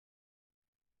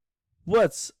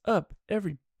What's up,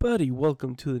 everybody?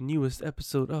 Welcome to the newest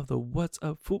episode of the What's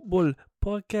Up Football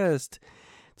podcast.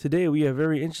 Today we are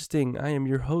very interesting. I am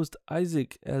your host,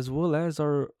 Isaac, as well as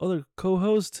our other co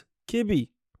host, Kibby.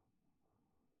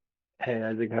 Hey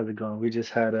Isaac, how's it going? We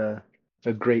just had a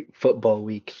great football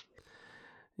week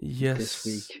this Yes,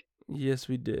 week, yes,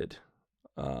 we did.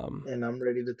 Um, and I'm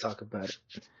ready to talk about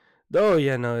it. oh,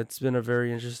 yeah, no, it's been a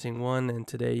very interesting one, and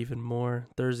today even more.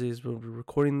 Thursdays we'll be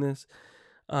recording this.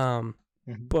 Um,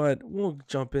 hmm but we'll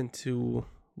jump into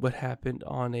what happened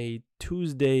on a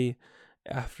Tuesday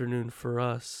afternoon for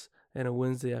us and a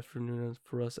Wednesday afternoon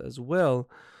for us as well.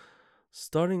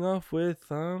 Starting off with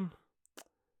I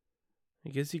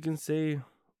guess you can say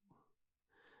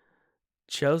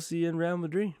Chelsea and Real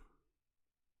Madrid.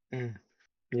 Mm,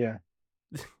 yeah.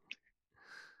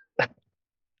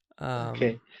 Um,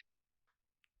 Okay.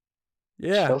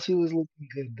 yeah, Chelsea was looking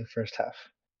good the first half.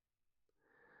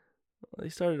 they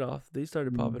started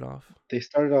Mm. popping off. They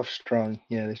started off strong.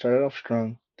 Yeah, they started off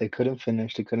strong. They couldn't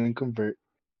finish. They couldn't convert,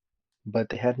 but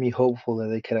they had me hopeful that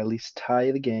they could at least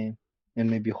tie the game and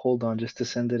maybe hold on just to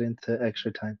send it into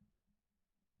extra time.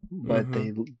 But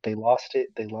Mm-hmm. they lost it.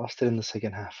 They lost it in the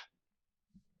second half.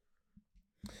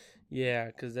 Yeah,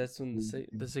 because that's when the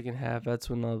Mhm. second half. That's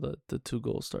when all the two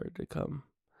goals started to come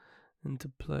into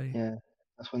play. Yeah,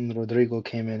 that's when Rodrigo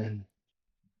came in and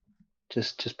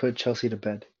just put Chelsea to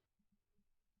bed,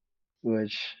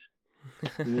 which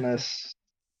less,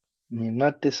 I mean,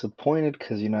 not disappointed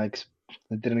because I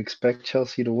didn't expect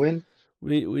Chelsea to win,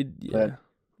 we but yeah,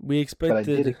 we but I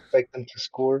did expected, expect them to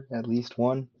score at least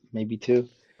one, maybe two.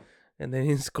 and they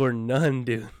didn't score none,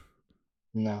 dude.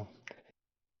 No,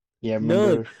 yeah, I None.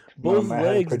 remember. Both I had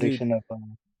a legs, dude. prediction of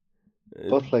Uh,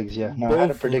 both legs. Yeah, no, I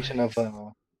had a both prediction of legs.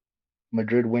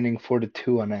 Madrid winning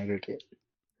 4-2 on aggregate.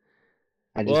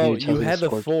 I just Well, needed you Chelsea to had the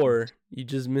score twice. four. You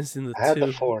just missing the I had the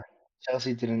two. four.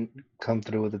 Chelsea didn't come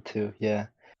through with the two. Yeah.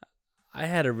 I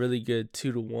had a really good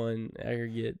 2-1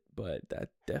 aggregate, but that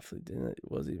definitely didn't. It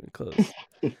wasn't even close.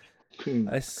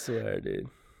 I swear, dude,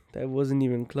 that wasn't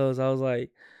even close. I was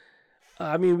like,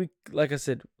 I mean, we like I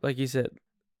said, like you said,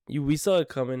 we saw it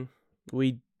coming.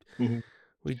 We Mhm.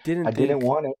 we I didn't didn't think.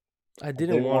 want it. I I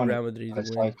didn't didn't want want it, Real Madrid but to I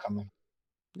saw win. it coming.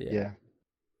 Yeah, Yeah.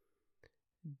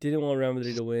 didn't want Real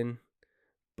Madrid to win,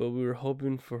 but we were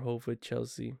hoping for hope with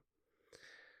Chelsea.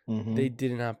 hmm They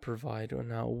did not provide on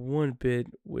not one bit,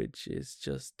 which is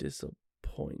just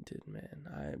disappointed,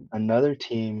 man. Another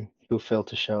team who failed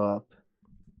to show up,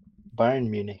 Bayern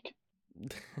Munich.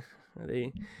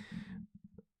 they.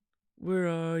 Where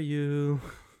are you?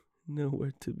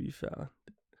 Nowhere to be found.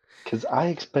 Because I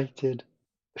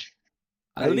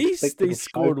At least expected they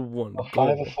scored one a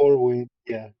five goal. 4 win.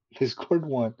 Yeah, they scored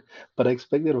one, but I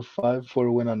expected a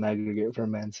 5-4 win on aggregate for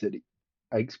Man City.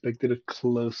 I expected a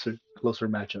closer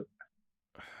matchup.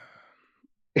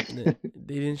 They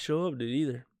didn't show up, did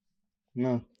either.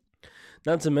 No.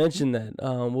 Not to mention that,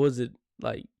 what was it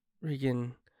like?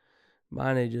 Freaking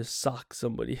Mane just socked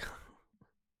somebody,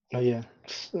 Oh yeah,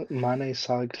 Mane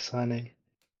sagged Sane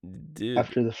dude.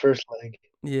 after the first leg.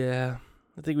 Yeah,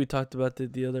 I think we talked about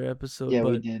that the other episode, Yeah,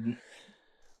 we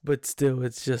but did. still,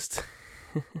 it's just,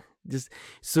 just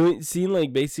so it seemed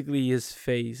like basically his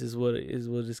face is what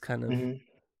is kind of hmm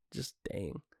just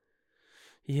dang.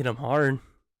 He hit him hard.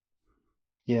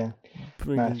 Yeah. No,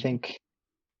 Freaking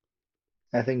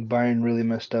I think Bayern really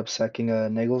messed up sacking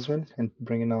Nagelsmann and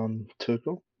bringing on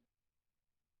Tuchel.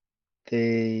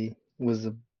 They was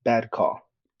a bad call.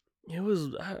 it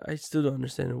was. I still don't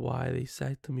understand why they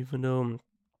sacked him, even though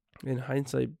in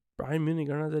hindsight, Bayern Munich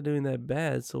are not doing that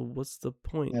bad. So what's the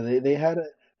point? Yeah, they had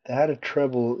a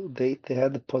treble. They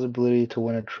had the possibility to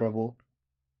win a treble,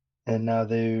 and now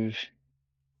the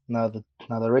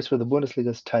race for the Bundesliga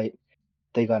is tight.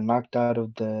 They got knocked out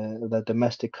of the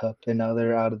domestic cup, and now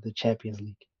they're out of the Champions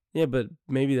League. Yeah, but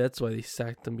maybe that's why they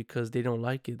sacked him because they don't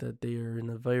like it that they are in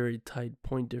a very tight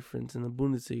point difference in the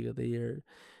Bundesliga.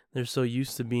 They're so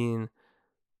used to being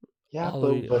Yeah, all the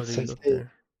but way all but the way since up they,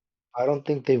 there. I don't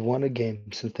think they've won a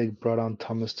game since they brought on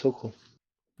Thomas Tuchel.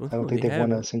 Well, I don't no, think they they've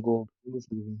won a haven't. single Bundesliga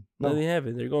game. No, No, they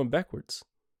haven't. They're going backwards.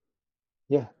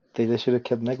 yeah, they should have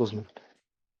kept Nagelsmann.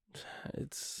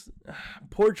 It's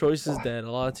poor choices that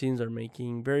a lot of teams are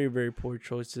making. Very very poor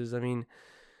choices. I mean,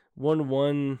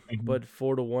 1-1, Mhm. but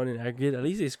 4-1 in aggregate. At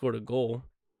least they scored a goal.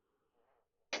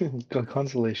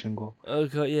 Consolation goal.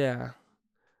 Okay, yeah.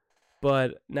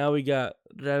 But now we got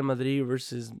Real Madrid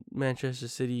versus Manchester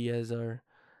City as our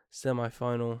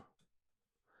semifinal.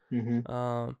 hmm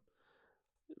Um,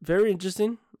 Very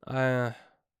interesting. I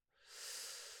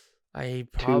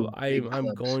Two I big I'm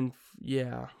clubs. going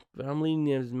yeah. but I'm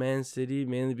leaning as Man City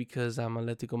mainly because I'm an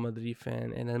Atletico Madrid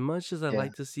fan, and as much as I Yeah,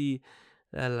 like to see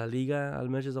La Liga, as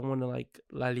much as I want to like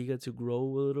La Liga to grow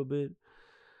a little bit,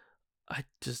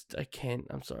 I can't.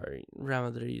 I'm sorry, Real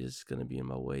Madrid is gonna be in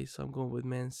my way, so I'm going with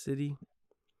Man City.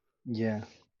 yeah.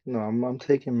 No, I'm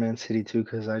taking Man City too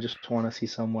because I just want to see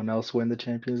someone else win the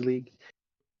Champions League.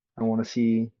 I want to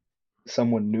see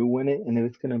someone new win it, and if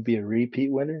it's gonna be a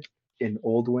repeat winner, an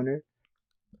old winner,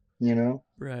 you know?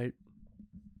 Right.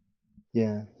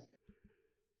 Yeah.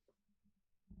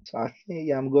 So I think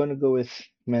yeah, I'm going to go with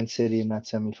Man City in that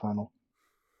semifinal.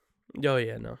 Oh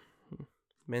yeah, no.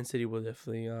 Man City will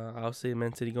definitely. I'll say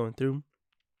Man City going through.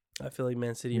 I feel like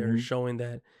Man City are Hmm. showing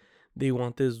that they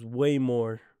want this way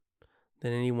more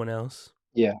than anyone else.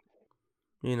 Yeah.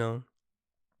 You know,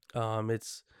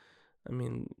 it's. I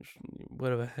mean,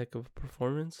 what a heck of a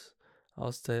performance.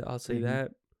 I'll say Hmm.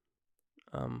 that.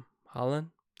 Holland.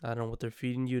 I don't know what they're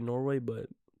feeding you in Norway, but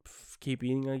keep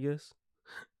eating, I guess.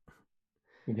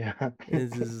 Yeah.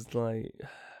 It's just like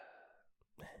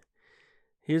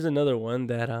here's another one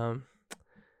that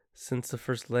since the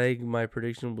first leg my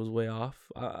prediction was way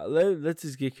off. Let's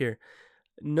just get here.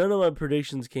 None of my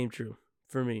predictions came true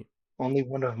for me. Only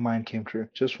one of mine came true.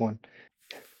 Just one.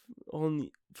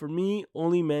 Only for me,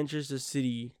 only Manchester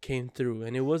City came through,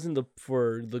 and it wasn't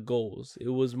for the goals. It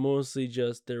was mostly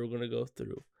just they were gonna go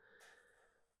through.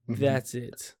 Hmm. That's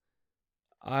it.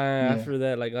 I Yeah. after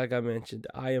that, like I mentioned,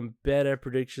 I am bad at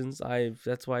predictions.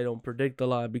 That's why I don't predict a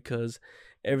lot because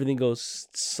everything goes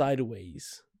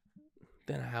sideways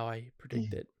than how I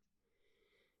predict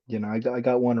Yeah. it. I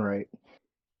got one right.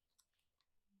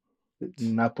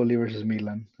 Napoli versus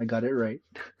Milan. I got it right.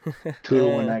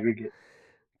 2-1 aggregate.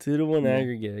 2-1 Yeah.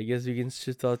 aggregate. I guess we can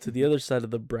shift out to the other side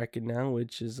of the bracket now,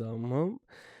 which is well,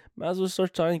 might as well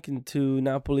start talking to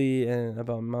Napoli and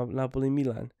about Napoli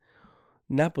Milan.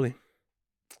 Napoli,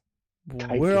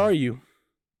 where are Titan. you?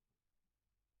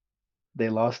 They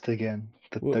lost again.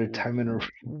 The Where, third time in a row.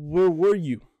 where were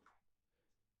you?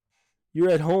 You're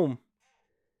at home,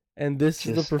 and this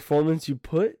is the Just performance you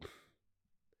put.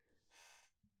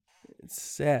 It's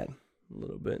sad, a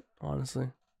little bit,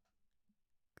 honestly.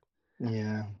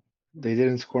 yeah. They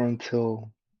didn't score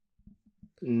until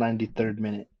 93rd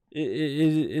minute. It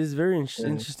is very Uh,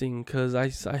 interesting because I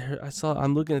saw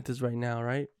I'm looking at this right now,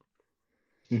 right?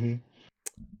 hmm.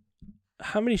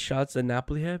 How many shots did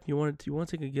Napoli have? You want to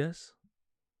take a guess?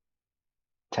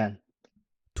 10.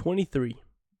 23.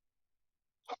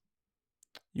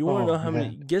 You want to know Oh how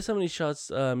many? man. Guess how many shots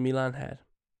Milan had?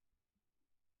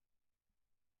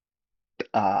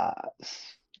 Uh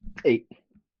 8.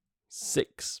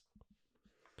 6.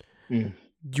 Mm.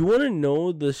 Do you want to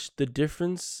know the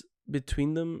difference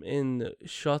between them in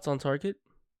shots on target?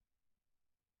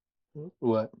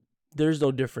 What? There's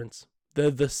no difference.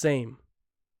 They're the same.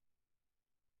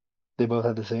 They both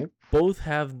had the same? Both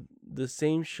have the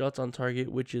same shots on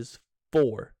target, which is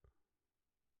 4.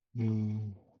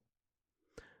 Mm.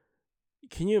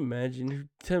 Can you imagine?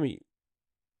 Tell me,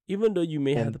 even though you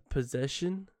may have And the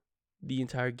possession the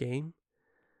entire game,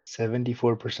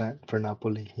 74% for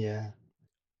Napoli. Yeah.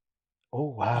 Oh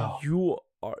wow. you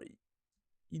are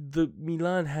the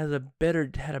Milan had a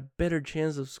better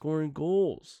chance of scoring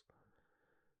goals.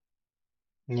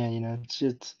 Yeah,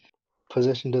 it's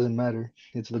possession doesn't matter.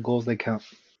 It's the goals that count.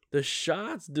 The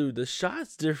shots, dude, the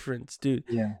shots difference, dude.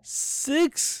 Yeah.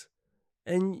 6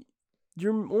 and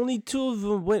you're only 2 of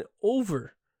them went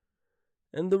over.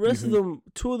 And the rest of Hmm. them,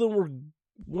 2 of them were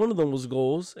one of them was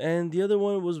goals and the other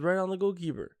one was right on the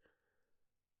goalkeeper.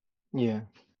 Yeah.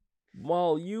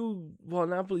 While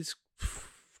Napoli's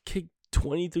kicked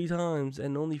 23 times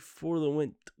and only 4 of them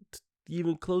went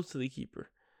even close to the keeper.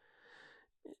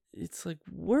 It's like,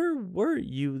 where were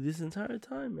you this entire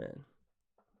time, man?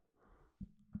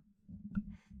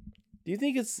 Do you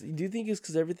think it's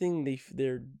because everything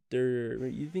they're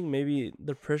you think maybe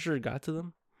the pressure got to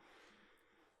them?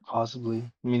 Possibly.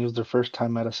 I mean, it was their first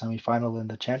time at a semifinal in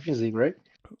the Champions League, right?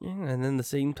 Yeah, and then at the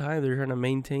same time they're trying to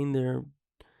maintain their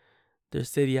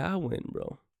Serie A win,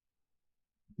 bro.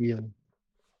 Yeah.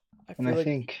 I And I feel like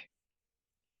think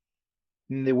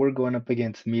they were going up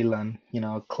against Milan,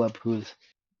 a club who's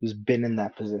been in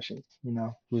that position,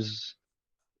 who's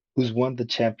won the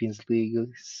Champions League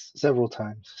several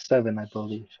times, 7, I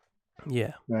believe.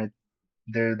 yeah. Right?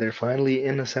 They're finally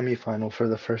in a semifinal for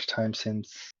the first time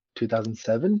since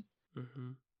 2007.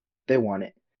 Hmm. They won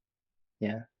it.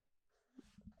 Yeah.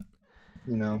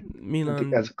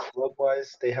 Milan, As club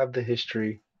wise, they have the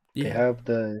history, they yeah. have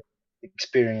the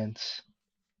experience.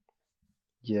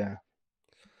 Yeah.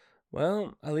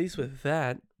 Well, at least with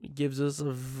that, it gives us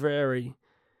a very,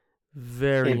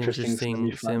 Very Interesting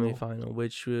interesting semifinal. semifinal,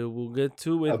 which we'll get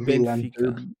to A with Milan Benfica.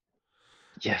 derby.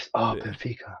 Yes. Oh, Be-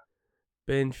 Benfica.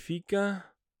 Benfica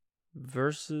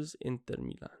versus Inter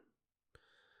Milan.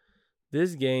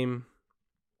 This game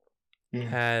Mm.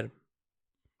 had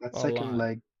That a second lot.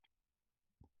 leg.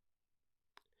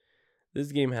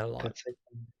 This game had a lot. That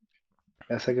second.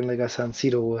 That second leg at San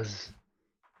Siro was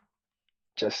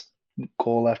just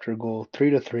goal after goal,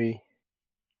 3-3.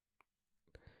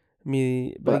 I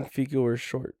mean, But Benfica were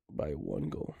short by 1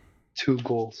 goal, two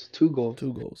goals. Two goals.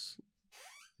 2 goals.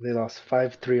 They lost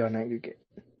 5-3 on aggregate.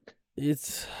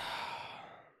 It's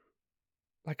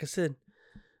like I said,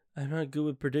 I'm not good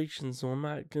with predictions, so I'm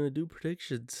not gonna do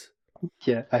predictions.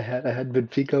 Yeah, I had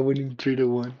Benfica winning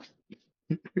 3-1.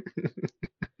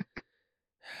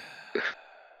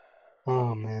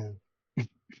 Oh man.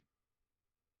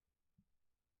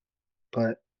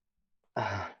 But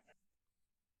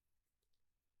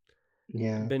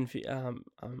yeah,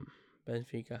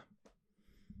 Benfica.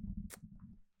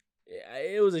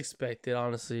 It was expected,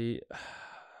 honestly.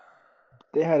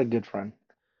 they had a good run.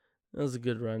 It was a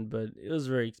good run, but it was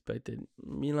very expected.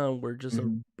 Milan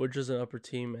Mhm. were just an upper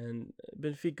team, and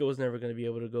Benfica was never going to be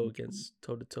able to go against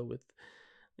toe to toe with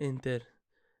Inter.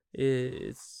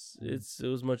 It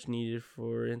was much needed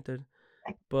for Inter,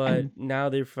 but now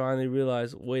they finally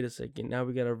realized. Wait a second, now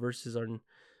we got to versus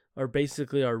our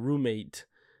basically our roommate,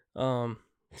 um,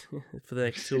 for the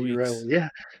next two City rival. weeks. Yeah,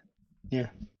 yeah.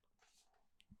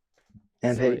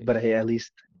 And So hey, at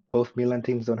least both Milan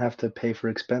teams don't have to pay for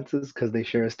expenses because they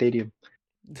share a stadium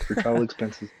for travel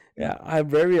expenses. yeah, I'm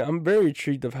very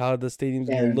intrigued of how the stadium's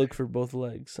gonna And look for both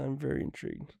legs. I'm very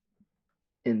intrigued.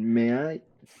 may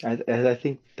I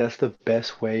think that's the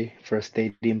best way for a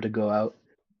stadium to go out.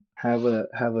 Have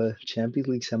a Champions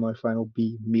League semifinal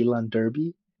be Milan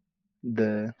derby,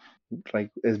 the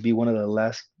like as be one of the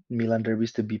last Milan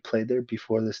derbies to be played there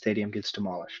before the stadium gets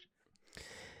demolished.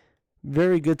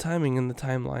 Very good timing in the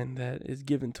timeline that is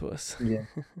given to us. Yeah.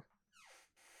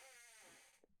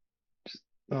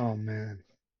 Oh man.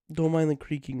 Don't mind the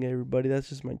creaking, everybody. That's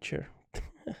just my chair.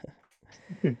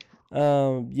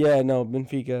 Yeah, no,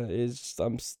 Benfica is.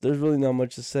 There's really not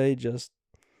much to say. Just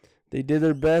they did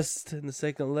their best in the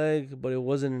second leg, but it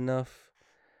wasn't enough.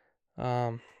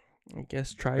 Um, I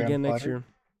guess try Graham again next Potter, year,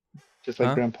 just like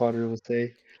huh? Graham Potter would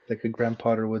say, like a Graham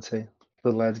Potter would say,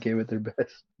 the lads gave it their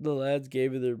best. The lads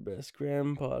gave it their best.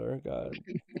 Graham Potter, God,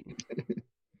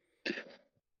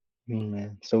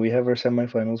 Man. So we have our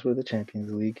semifinals for the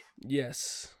Champions League.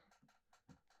 yes.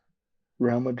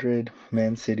 Real Madrid,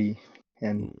 Man City,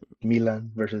 and Mm,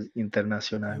 Milan versus I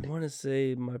Internacional. want to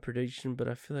say my prediction, but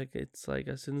I feel like it's like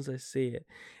as soon as I say it,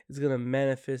 it's gonna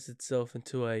manifest itself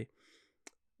into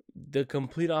the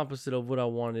complete opposite of what I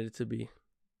wanted it to be.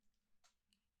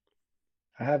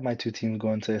 I have my two teams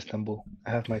going to Istanbul.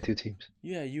 I have my two teams.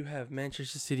 Yeah, you have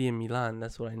Manchester City and Milan.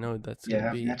 That's what I know that's Yeah, gonna I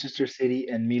have be. Manchester City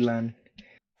and Milan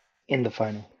in the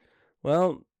final.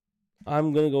 Well,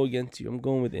 I'm gonna go against you. I'm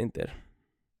going with Inter.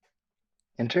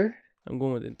 Inter? I'm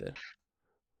going with Inter.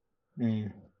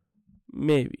 Mm.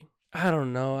 Maybe. I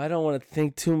don't know. I don't want to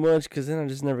think too much because then I'm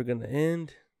just never gonna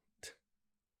end.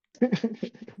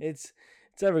 It's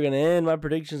it's never gonna end. My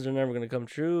predictions are never gonna come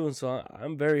true, and so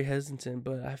I'm very hesitant.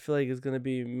 But I feel like it's gonna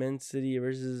be Man City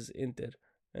versus Inter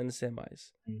in the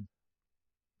semis.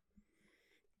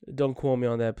 Don't quote me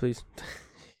on that, please.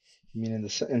 You mean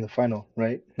in the final,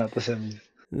 right? Not the semis.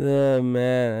 Oh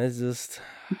man, it's just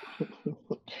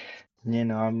You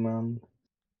know,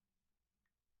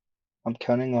 I'm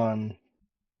counting on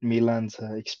Milan's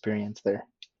experience there,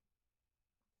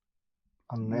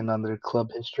 and on their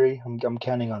club history. I'm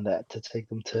counting on that to take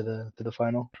them to the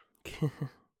final.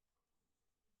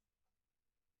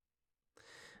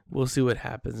 we'll see what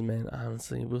happens, man.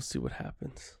 Honestly, we'll see what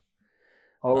happens.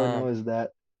 All I know Um. is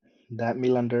that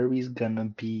Milan derby is gonna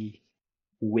be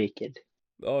wicked.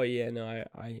 Oh yeah, no,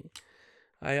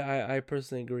 I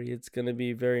personally agree. It's gonna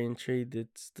be very intrigued.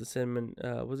 It's the San.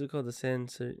 What's it called? The San.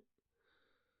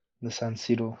 The San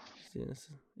Siro Yes.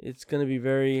 It's gonna be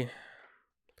very,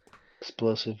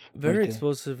 explosive right very there.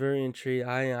 explosive, very intrigued.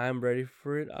 I'm ready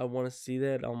for it. I want to see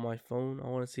that on my phone. I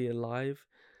want to see it live.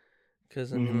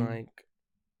 Cause I mean, Hmm. like,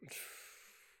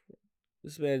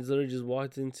 this man's literally just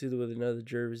walked into with another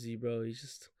jersey, bro. He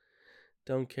just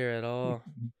don't care at all.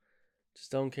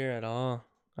 Just don't care at all.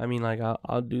 I mean, like,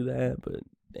 I'll do that, but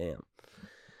damn.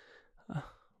 All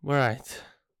right.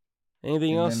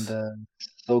 Anything And then else? the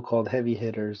so-called heavy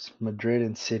hitters, Madrid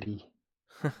and City,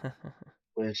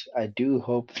 which I do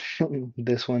hope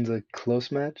this one's a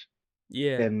close match.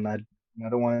 Yeah. And I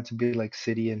don't want it to be like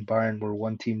City and Bayern where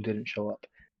one team didn't show up.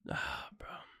 Ah, bro.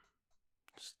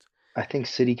 Just I think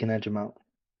City can edge them out.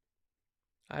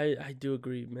 I do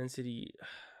agree. Man City.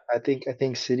 I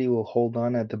think City will hold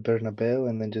on at the Bernabeu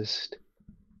and then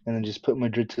just put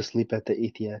Madrid to sleep at the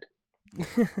Etihad.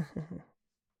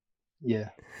 Yeah.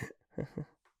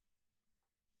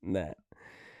 Nah.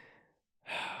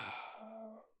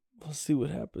 We'll see what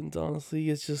happens. Honestly,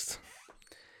 it's just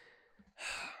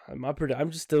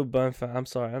I'm just still I'm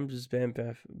sorry. I'm just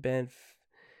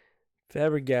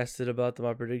flabbergasted about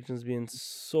my predictions being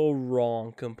so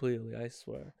wrong completely. I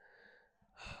swear.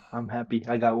 I'm happy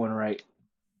I got one right.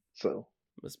 So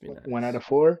Must be one out nice. of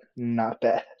four, not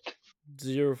bad.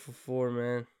 0 for 4,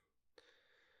 man.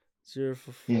 0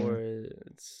 for 4.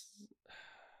 Yeah.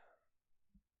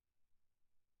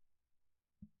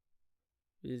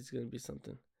 It's gonna be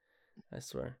something. I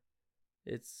swear.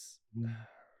 It's Mm,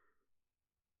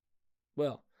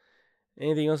 well.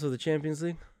 Anything else with the Champions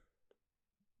League?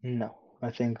 no, I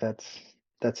think that's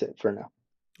it for now.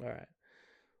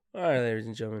 All right, ladies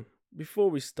and gentlemen. Before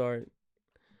we start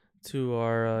to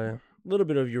our little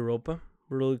bit of Europa,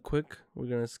 really quick, we're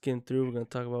gonna skim through. We're gonna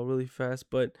talk about really fast,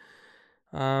 but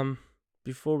um,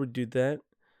 before we do that,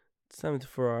 it's time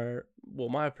for our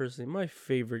my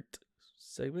favorite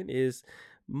segment is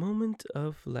moment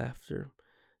of laughter.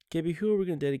 Gabby, who are we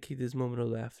gonna dedicate this moment of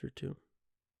laughter to?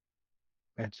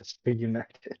 Manchester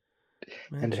United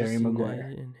and Harry Manchester Maguire.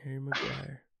 United and Harry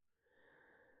Maguire.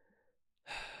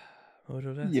 Moment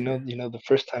of You know, laughter. you know, the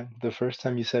first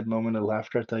time you said moment of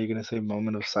laughter, I thought you were gonna say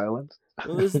moment of silence.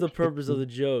 Well, this is the purpose of the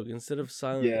joke. Instead of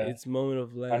silent, Yeah, it's moment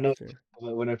of I know. laughter.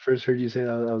 But when I first heard you say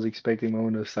that, I was expecting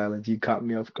moment of silence. You caught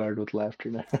me off guard with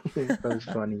laughter. That was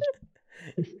funny.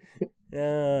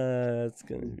 Yeah, it's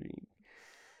gonna be.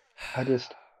 How does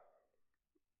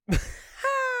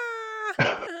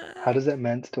how does that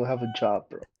man still have a job,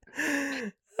 bro?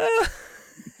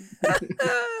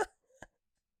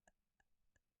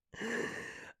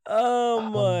 Oh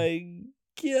Um, my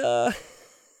god.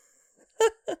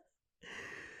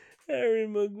 Harry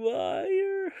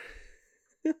Maguire.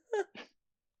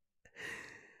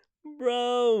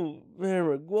 Bro,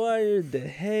 Harry Maguire, De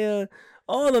Gea,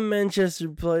 all the Manchester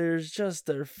players, just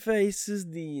their faces,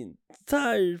 the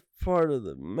entire part of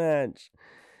the match.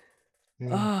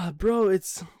 mm, Ah, bro,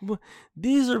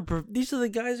 these are the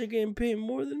guys that are getting paid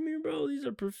more than me, bro. These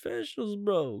are professionals,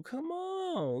 bro. Come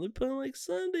on, they're playing like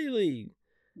Sunday League.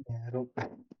 yeah,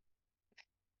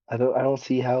 I don't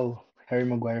see how Harry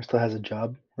Maguire still has a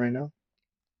job right now.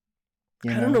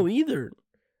 You I don't know, know either.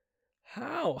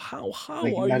 How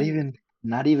like are not you? even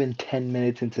not even 10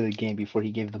 minutes into the game before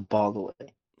he gave the ball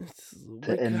away It's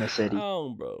to like En Nesyri.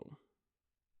 how, bro?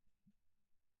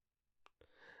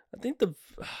 I think the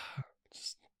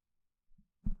just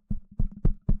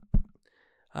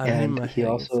I'm hitting And my he head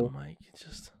against the also mic. It's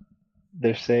just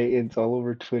they're saying it's all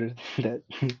over Twitter that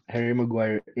Harry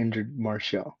Maguire injured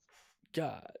Martial.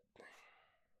 God.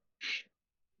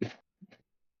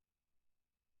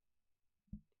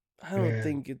 I don't Man,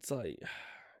 think it's like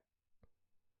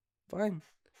fine.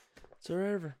 It's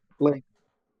whatever. like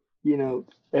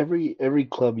every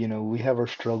club, we have our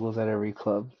struggles at every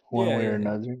club, one Yeah, way or yeah, yeah.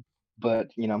 another.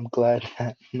 But I'm glad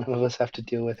that none of us have to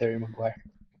deal with Harry Maguire.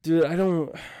 Dude, I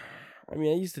don't. I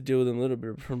mean, I used to deal with him a little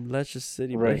bit from Leicester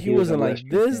City, but Right, he he was at wasn't like Leicester.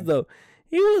 this Yeah. though.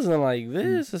 He wasn't like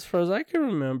Mm. this as far as I can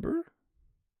remember.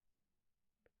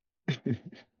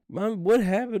 What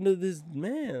happened to this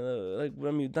man? Like,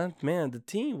 I mean, not man, the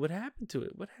team. What happened to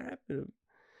it? What happened?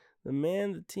 The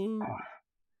man, the team.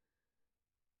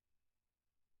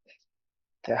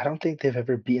 I don't think they've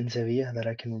ever beaten Sevilla that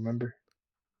I can remember.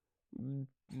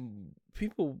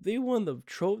 People, they won the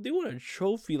trophy. They won a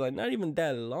trophy like not even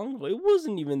that long ago. It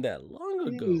wasn't even that long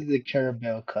It ago. was the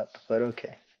Carabao Cup, but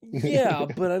okay. Yeah,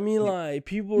 but I mean, like,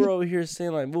 people were over here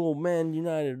saying, like, "Oh man,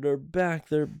 United, they're back,"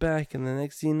 and the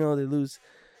next thing you know, they lose.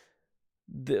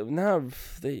 Now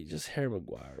they just Harry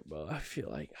Maguire, bro. I feel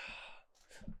like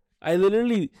I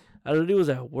literally, I literally was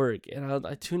at work and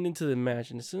I tuned into the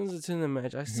match, and as soon as I tuned in the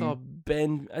match, I Hmm. saw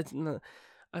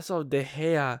I saw De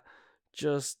Gea.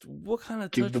 Just what kind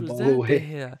of Give touch the was ball that, De away.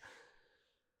 Gea?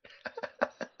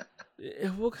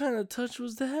 What kind of touch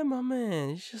was that, my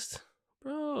man? It's just,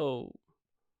 bro.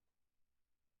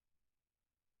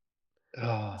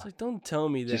 It's Oh, like, don't tell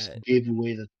me just that. gave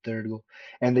away the third goal,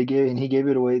 and he gave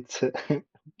it away to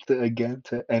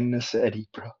to En Nesyri,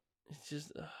 bro. It's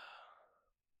just, it's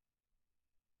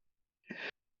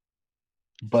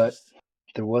But just,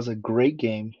 there was a great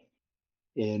game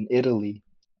in Italy,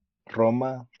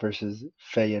 Roma versus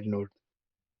Feyenoord.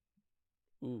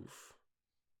 oof.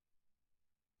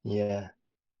 Yeah,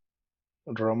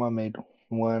 Roma made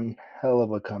one hell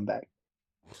of a comeback.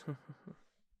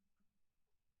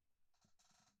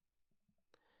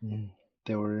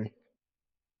 They were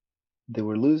they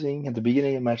were losing at the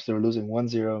beginning of the match. They were losing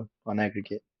 1-0 on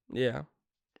aggregate. Yeah.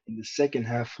 In the second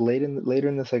half, later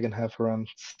in the second half, around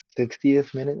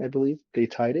 60th minute, I believe, they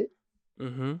tied it,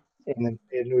 Mm-hmm. and then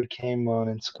Edward came on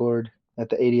and scored at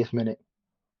the 80th minute.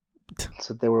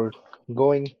 So they were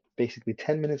going basically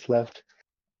 10 minutes left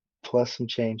plus some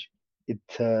change.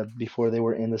 Before they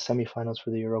were in the semifinals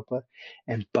for the Europa,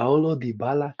 and Paulo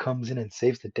Dybala comes in and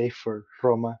saves the day for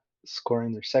Roma,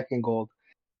 scoring their second goal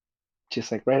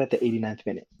just like right at the 89th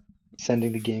minute,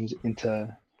 sending the games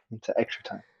into extra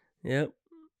time. Yep.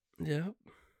 Yep.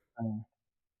 Uh,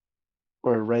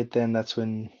 or right then, that's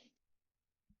when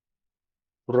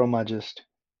Roma just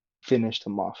finished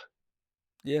them off,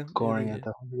 Yeah. Yeah. They scoring at did.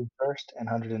 the 101st and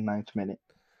 109th minute,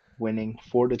 winning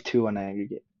 4-2 on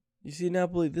aggregate. You see,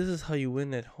 Napoli. This is how you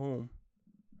win at home.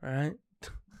 All right.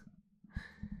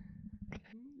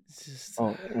 It's just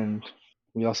Oh, and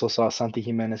we also saw Santi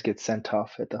Jimenez get sent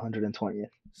off at the 120th.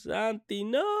 Santi.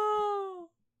 No.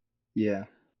 Yeah,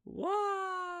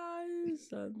 Why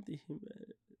Santi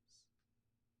Jimenez?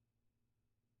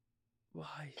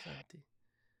 Why Santi?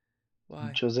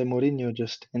 Why? Jose Mourinho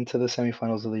just into the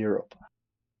semifinals of the Europa.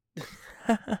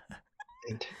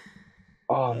 And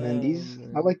oh man, Oh these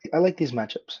man. I like these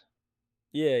matchups.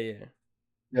 Yeah. Yeah.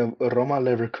 You have Roma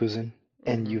Leverkusen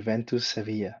and Mm-hmm. Juventus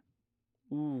Sevilla.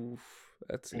 Oof.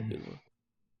 That's a Mm. good one.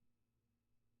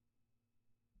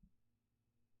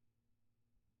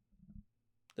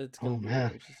 That's gonna Oh be very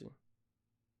man, interesting.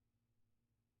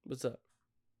 What's up?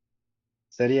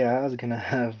 Serie A is gonna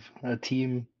have a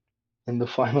team in the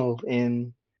final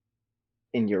in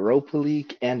Europa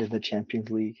League and in the Champions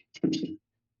League.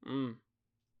 Mm.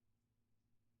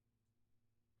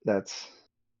 That's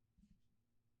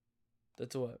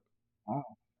That's what? wow,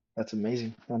 that's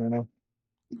amazing. I don't know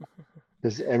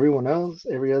because everyone else,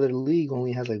 every other league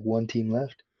only has like one team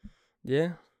left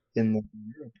Yeah. in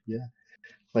Europe. Yeah,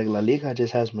 like La Liga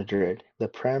just has Madrid. The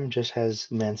Prem just has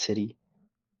Man City,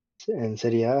 and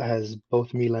Serie A has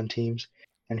both Milan teams.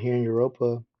 And here in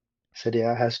Europa, Serie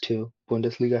A has two,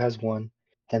 Bundesliga has one,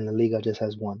 and the Liga just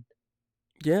has one.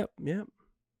 Yep. Yep.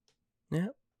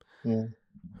 Yep. Yeah.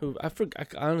 Who I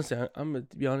forgot. Honestly, I'm gonna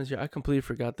be honest here. I completely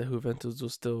forgot that Juventus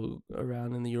was still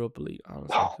around in the Europa League.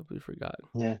 Honestly, I Oh, completely forgot.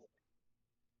 yeah.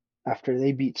 After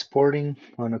they beat Sporting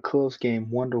on a close game,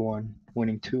 1-1,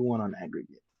 winning 2-1 on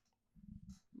aggregate.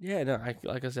 Yeah, no,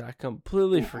 like I said, I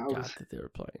completely I was forgot that they were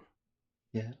playing.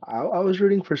 yeah, I was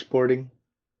rooting for Sporting.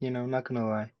 Not gonna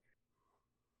lie.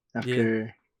 Yeah.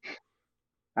 After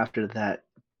after that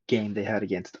game they had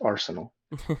against Arsenal.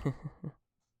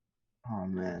 Oh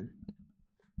man,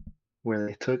 where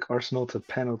they took Arsenal to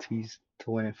penalties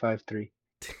to win it 5-3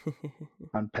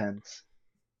 on pens.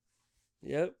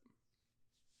 Yep.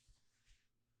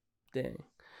 Dang.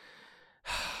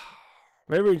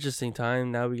 Very interesting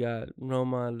time. Now we got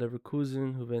Roma,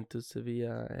 Leverkusen, Juventus,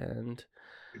 Sevilla, and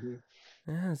Mhm.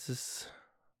 yeah, it's just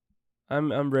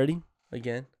I'm ready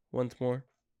again once more.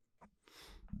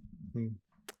 Hmm.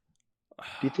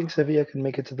 Do you think Sevilla can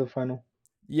make it to the final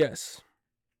Yes,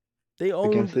 they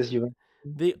against this owned Juventus?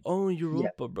 they own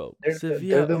Yeah, Europa, bro. they're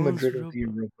Sevilla the owns Madrid of the Europa.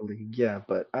 Europa League. Yeah,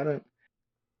 but I don't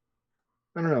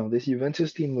know. This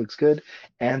Juventus team looks good,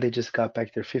 and they just got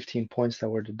back their 15 points that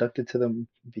were deducted to them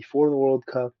before the World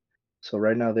Cup. So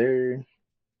right now they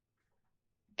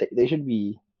should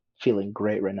be feeling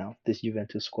great right now. This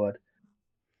Juventus squad.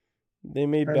 They I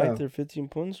made don't back know. their 15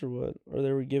 points or what? Or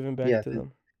they were given back Yeah, to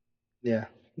them. yeah.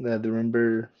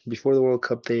 Remember before the World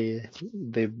Cup they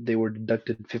were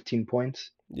deducted 15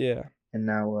 points, Yeah. and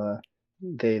now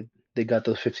they got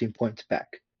those 15 points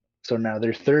back. So now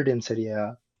they're third in Serie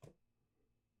A,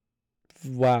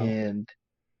 Wow. and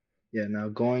yeah, now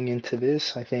going into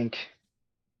this, I think,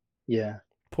 yeah,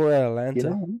 Poor you Atalanta.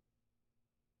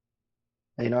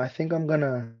 know, I think I'm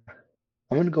gonna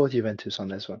go with Juventus on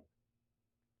this one.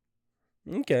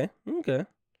 Okay. Okay.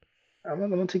 I'm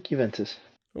gonna take Juventus.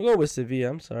 I'll go with Sevilla.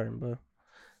 I'm sorry, but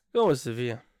go with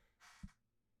Sevilla.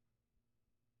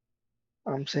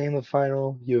 I'm saying the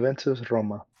final Juventus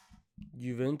Roma.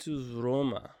 Juventus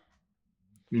Roma.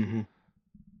 Mm-hmm.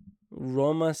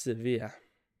 Roma Sevilla.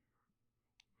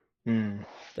 Mm.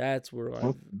 That's where Okay.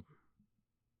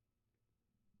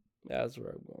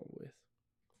 I'm going with.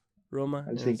 Roma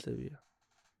I just and think Sevilla.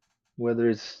 whether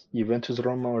it's Juventus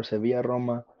Roma or Sevilla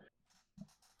Roma,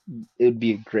 it would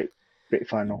be a great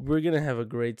final. We're gonna have a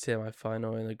great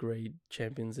semifinal and a great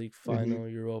Champions League Mm-hmm. final,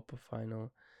 Europa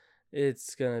final.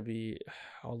 It's gonna be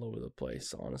all over the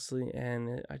place, honestly.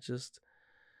 And I just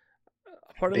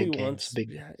part of me Big games, wants, big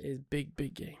yeah, games. it's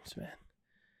big games, man.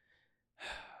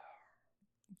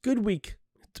 Good week.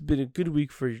 been a good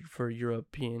week for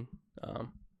European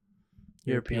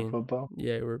European, football.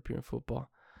 yeah, European football.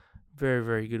 Very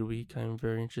very good week. I'm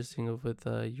very interesting with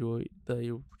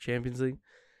the Champions League,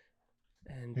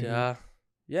 and Hmm.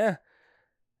 yeah.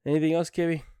 Anything else,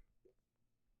 Kibby?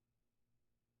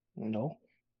 No,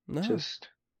 No. just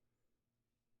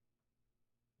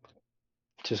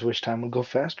just wish time would go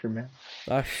faster, man.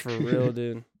 For real,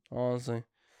 dude. Honestly,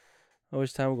 I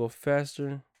wish time would go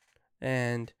faster,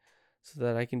 and so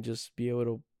that I can just be able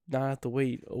to not have to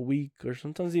wait a week or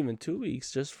sometimes even 2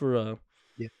 weeks just for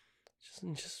Yeah,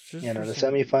 just you for know the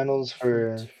some semifinals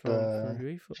for for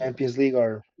the UEFA. Champions League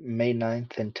are May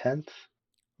 9th and 10th,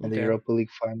 and the Okay, Europa League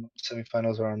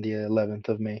semifinals are on the 11th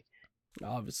of May.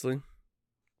 obviously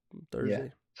Yeah,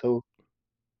 Thursday, so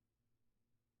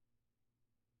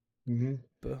hmm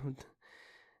but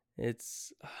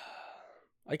it's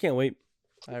I can't wait.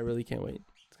 I really can't wait.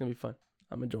 It's gonna be fun.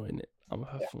 I'm enjoying it. I'm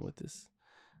gonna have yeah, fun with this.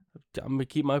 I'm gonna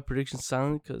keep my predictions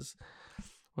silent because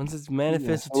once it's yeah.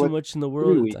 manifested So too what? much in the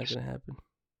world, 3 it's not weeks. gonna happen.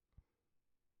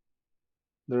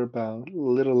 They're about a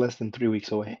little less than 3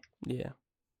 weeks away. Yeah.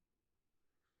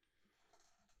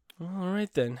 All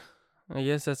right then. I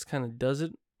guess that's kind of does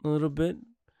it a little bit.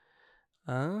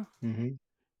 Uh, Hmm.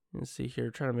 let's see here.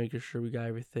 Trying to make sure we got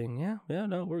everything. Yeah, yeah,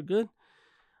 no, we're good.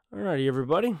 Alrighty,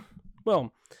 everybody.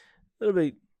 Well, a little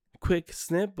bit quick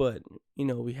snip, but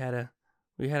we had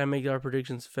to make our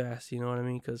predictions fast. You know what I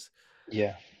mean? Because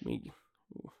Yeah. we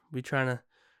we try not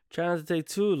to take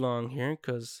too long here.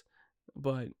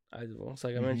 But like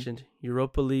I Hmm. mentioned,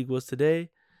 Europa League was today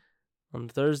on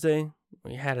Thursday.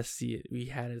 We had to see it. We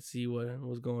had to see what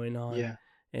was going on, Yeah.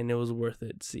 and it was worth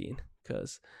it seeing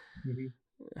because Hmm.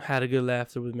 had a good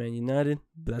laughter with Man United.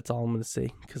 But that's all I'm gonna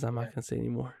say because I'm not Yeah. gonna say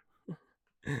anymore.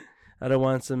 I don't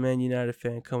want some Man United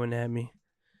fan coming at me.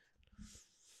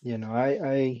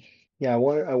 Yeah, I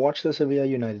watched the Sevilla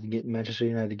United game, Manchester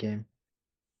United game.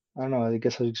 I don't know. I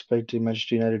guess I was expecting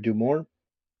Manchester United to do more.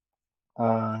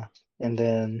 Uh, and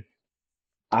then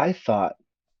I thought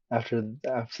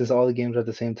since all the games were at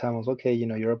the same time, I was okay.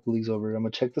 Europa League's over. I'm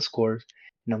gonna check the scores,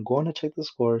 and I'm going to check the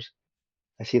scores.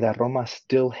 I see that Roma's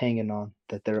still hanging on,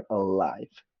 that they're alive,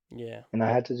 Yeah. and I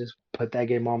had to just put that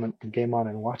game on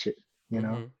and watch it. You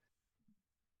know, Mhm.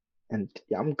 and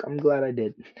yeah, I'm glad I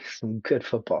did. Some good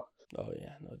football. Oh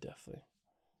yeah. No, definitely.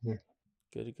 Yeah.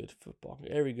 Good football.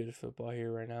 Very good football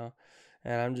here right now,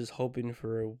 and I'm just hoping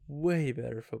for a way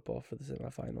better football for the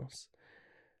semifinals.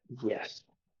 Yes,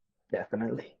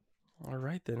 definitely. All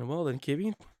right then. Well then,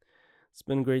 Kibby, it's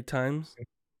been great times.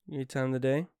 Great time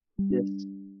today. Yes.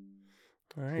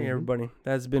 All right, Hmm. everybody.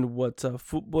 That's been What's Up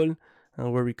Football,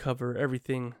 where we cover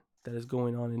everything that is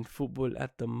going on in football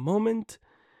at the moment.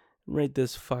 Rate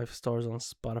this 5 stars on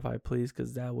Spotify, please,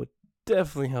 because that would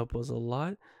definitely help us a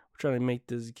lot. We're trying to make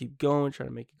this keep going, trying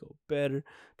to make it go better,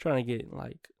 trying to get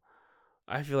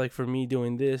I feel like for me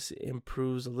doing this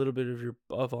improves a little bit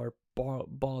of our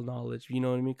ball knowledge. You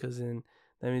know what I mean? Because then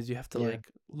that means you have to Yeah.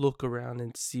 look around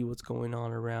and see what's going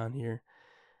on around here,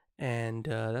 and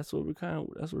that's what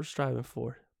we're striving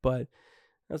for. But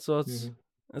that's what's Hmm.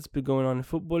 that's been going on in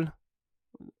football.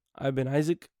 I've been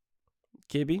Isaac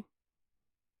KB.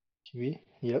 TV.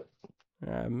 Yep.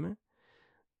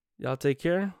 Y'all take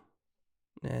care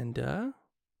and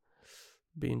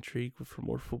be intrigued for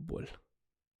more football.